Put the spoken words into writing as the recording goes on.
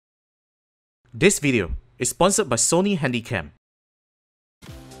This video is sponsored by Sony Handycam.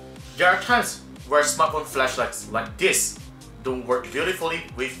 There are times where smartphone flashlights like this don't work beautifully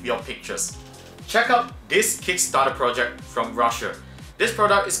with your pictures. Check out this Kickstarter project from Russia. This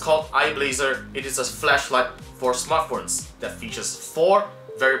product is called iBlazr. It is a flashlight for smartphones that features 4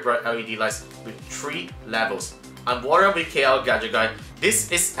 very bright LED lights with 3 levels. I'm Warren with KLGadgetGuy.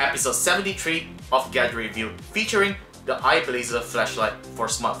 This is episode 73 of Gadget Review featuring the iBlazr flashlight for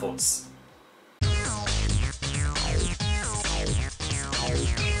smartphones.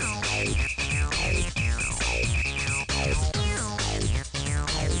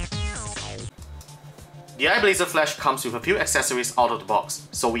 The iBlazr flash comes with a few accessories out of the box.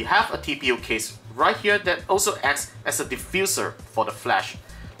 So we have a TPU case right here that also acts as a diffuser for the flash.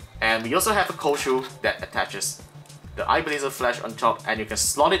 And we also have a cold shoe that attaches the iBlazr flash on top, and you can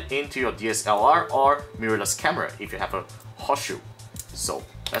slot it into your DSLR or mirrorless camera if you have a hot shoe. So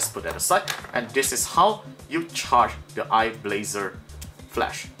let's put that aside, and this is how you charge the iBlazr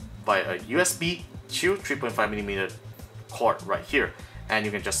flash via a USB to 3.5mm cord right here. And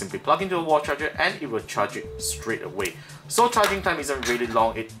you can just simply plug into a wall charger and it will charge it straight away. So charging time isn't really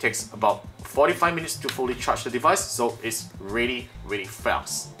long. It takes about 45 minutes to fully charge the device, so it's really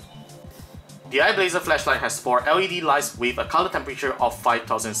fast. The iBlazr flashlight has 4 LED lights with a color temperature of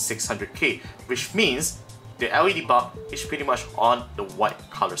 5600K, which means the LED bulb is pretty much on the white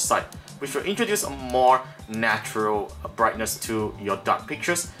color side, which will introduce a more natural brightness to your dark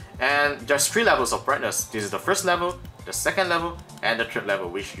pictures. And there's 3 levels of brightness. This is the first level, the second level, and the third level,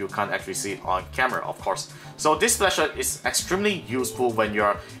 which you can't actually see on camera, of course. So this flashlight is extremely useful when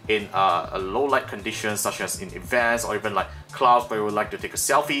you're in a low light conditions, such as in events or even like clouds where you would like to take a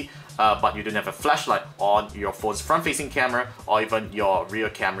selfie, but you don't have a flashlight on your phone's front-facing camera, or even your rear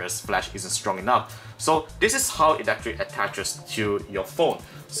camera's flash isn't strong enough. So this is how it actually attaches to your phone.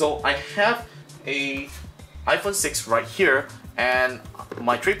 So I have a iPhone 6 right here, and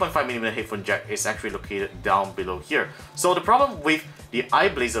my 3.5mm headphone jack is actually located down below here. So the problem with the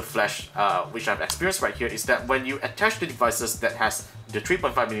iBlazr flash, which I've experienced right here, is that when you attach the devices that has the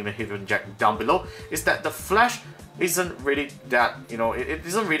 3.5mm headphone jack down below, is that the flash isn't really that, it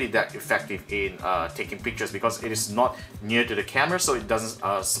isn't really that effective in taking pictures, because it is not near to the camera, so it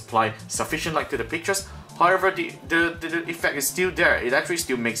doesn't supply sufficient light to the pictures. However, the effect is still there. It actually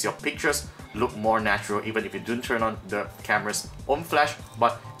still makes your pictures look more natural even if you don't turn on the camera's own flash,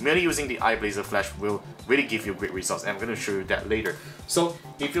 but merely using the iBlazr flash will really give you great results, and I'm going to show you that later. So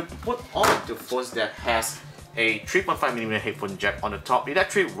if you put on the phones that has a 3.5mm headphone jack on the top, it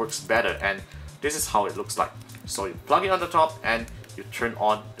actually works better, and this is how it looks like. So you plug it on the top and you turn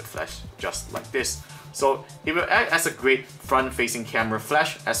on the flash just like this. So it will act as a great front-facing camera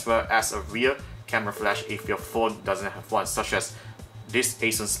flash as well as a rear camera flash if your phone doesn't have one, such as this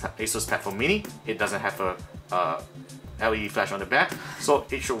Asus Pad 4 Mini. It doesn't have a LED flash on the back, so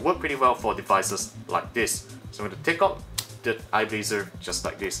it should work pretty well for devices like this. So I'm going to take out the iBlazr just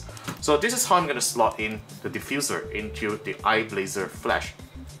like this. So this is how I'm going to slot in the diffuser into the iBlazr flash,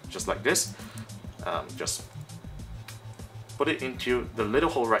 just like this. Just put it into the little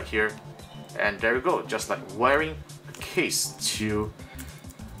hole right here, and there you go, just like wiring a case to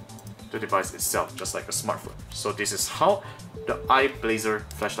the device itself, just like a smartphone. So this is how the iBlazr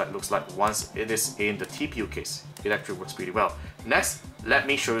flashlight looks like once it is in the TPU case. It actually works pretty well. Next, let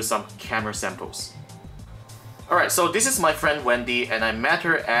me show you some camera samples. Alright, so this is my friend Wendy, and I met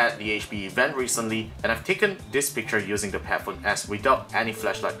her at the HP event recently, and I've taken this picture using the Padphone S without any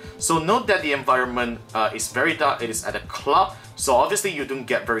flashlight. So note that the environment is very dark. It is at a club, so obviously you don't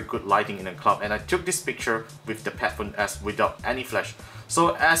get very good lighting in a club, and I took this picture with the Padphone S without any flash.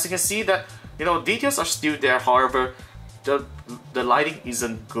 So as you can see that, details are still there, however, the lighting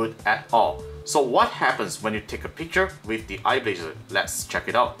isn't good at all. So what happens when you take a picture with the iBlazr? Let's check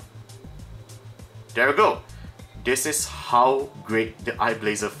it out. There we go. This is how great the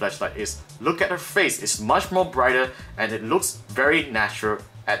iBlazr flashlight is. Look at her face, it's much more brighter and it looks very natural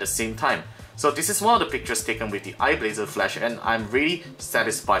at the same time. So this is one of the pictures taken with the iBlazr flash, and I'm really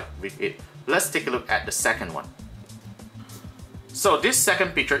satisfied with it. Let's take a look at the second one. So this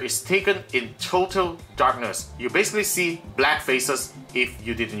second picture is taken in total darkness. You basically see black faces if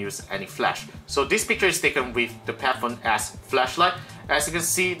you didn't use any flash. So this picture is taken with the Padphone S flashlight. As you can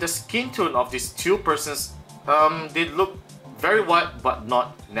see, the skin tone of these two persons, they look very white but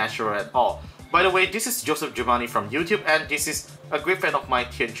not natural at all. By the way, this is Joseph Giovanni from YouTube, and this is a great friend of mine,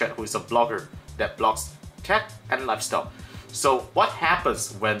 Tian Chat, who is a blogger that blogs tech and lifestyle. So what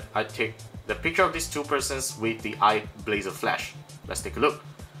happens when I take the picture of these two persons with the iBlazr flash? Let's take a look.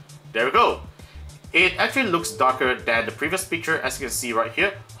 There we go. It actually looks darker than the previous picture, as you can see right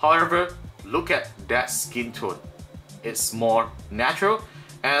here. However, look at that skin tone. It's more natural,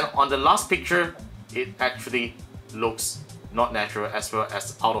 and on the last picture it actually looks not natural as well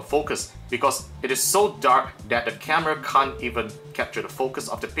as out of focus because it is so dark that the camera can't even capture the focus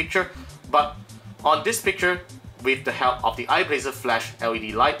of the picture. But on this picture, with the help of the iBlazr flash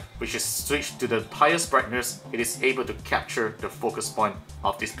LED light, which is switched to the highest brightness, it is able to capture the focus point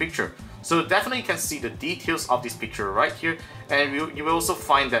of this picture. So definitely you can see the details of this picture right here, and you will also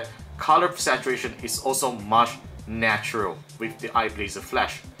find that color saturation is also much natural with the iBlazr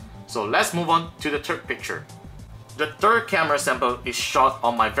flash. So let's move on to the third picture. The third camera sample is shot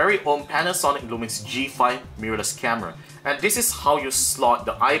on my very own Panasonic Lumix G5 mirrorless camera, and this is how you slot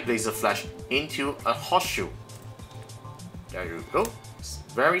the iBlazr flash into a horseshoe. There you go. It's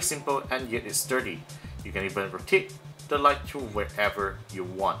very simple and yet it's sturdy. You can even rotate the light to wherever you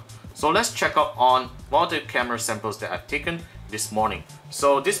want. So let's check out on one of the camera samples that I've taken this morning.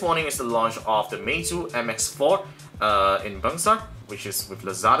 So this morning is the launch of the Meizu MX4 in iBlazr, which is with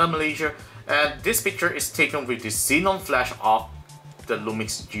Lazada Malaysia, and this picture is taken with the Xenon flash of the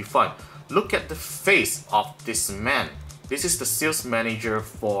Lumix G5. Look at the face of this man. This is the sales manager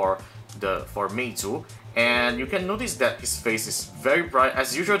for Meizu, and you can notice that his face is very bright.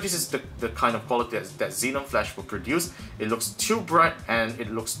 As usual, this is the kind of quality that Xenon flash will produce. It looks too bright and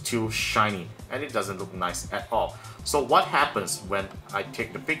it looks too shiny, and it doesn't look nice at all. So what happens when I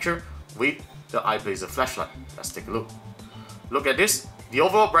take the picture with the iBlazr flashlight? Let's take a look. Look at this. The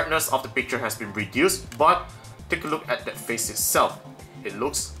overall brightness of the picture has been reduced, but take a look at that face itself. It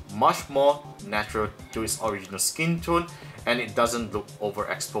looks much more natural to its original skin tone, and it doesn't look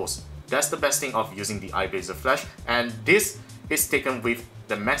overexposed. That's the best thing of using the iBlazr flash, and this is taken with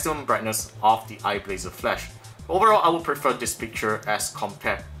the maximum brightness of the iBlazr flash. Overall, I would prefer this picture as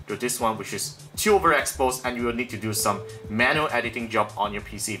compared to this one, which is too overexposed, and you will need to do some manual editing job on your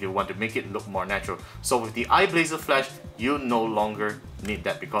PC if you want to make it look more natural. So with the iBlazr flash, you no longer need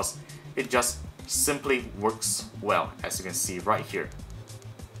that because it just simply works well, as you can see right here.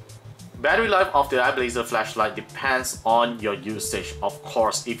 Battery life of the iBlazr flashlight depends on your usage. Of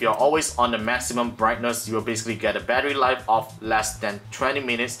course, if you're always on the maximum brightness, you will basically get a battery life of less than 20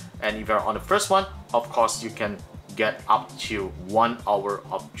 minutes. And if you're on the first one, of course, you can get up to 1 hour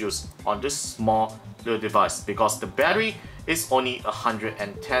of use on this small little device because the battery is only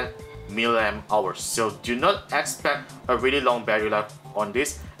 110 milliamp hours. So do not expect a really long battery life on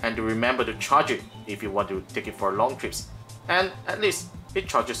this, and to remember to charge it if you want to take it for long trips. And at least it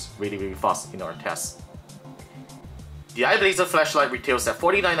charges really fast in our tests. The iBlazr flashlight retails at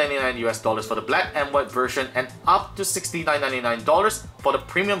 $49.99 US for the black and white version, and up to $69.99 for the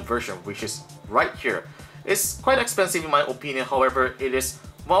premium version, which is right here. It's quite expensive in my opinion, however, it is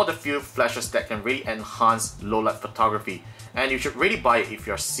one of the few flashes that can really enhance low light photography, and you should really buy it if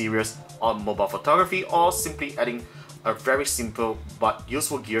you're serious on mobile photography or simply adding a very simple but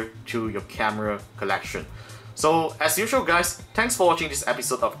useful gear to your camera collection. So as usual guys, thanks for watching this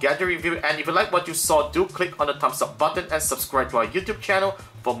episode of Gadget Review, and if you like what you saw, do click on the thumbs up button and subscribe to our YouTube channel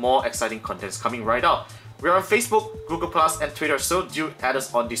for more exciting contents coming right out. We're on Facebook, Google+, and Twitter, so do add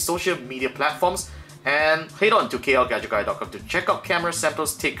us on the social media platforms, and head on to KLGadgetGuy.com to check out camera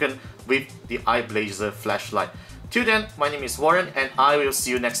samples taken with the iBlazr flashlight. Till then, my name is Warren, and I will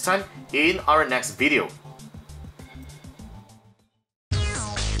see you next time in our next video.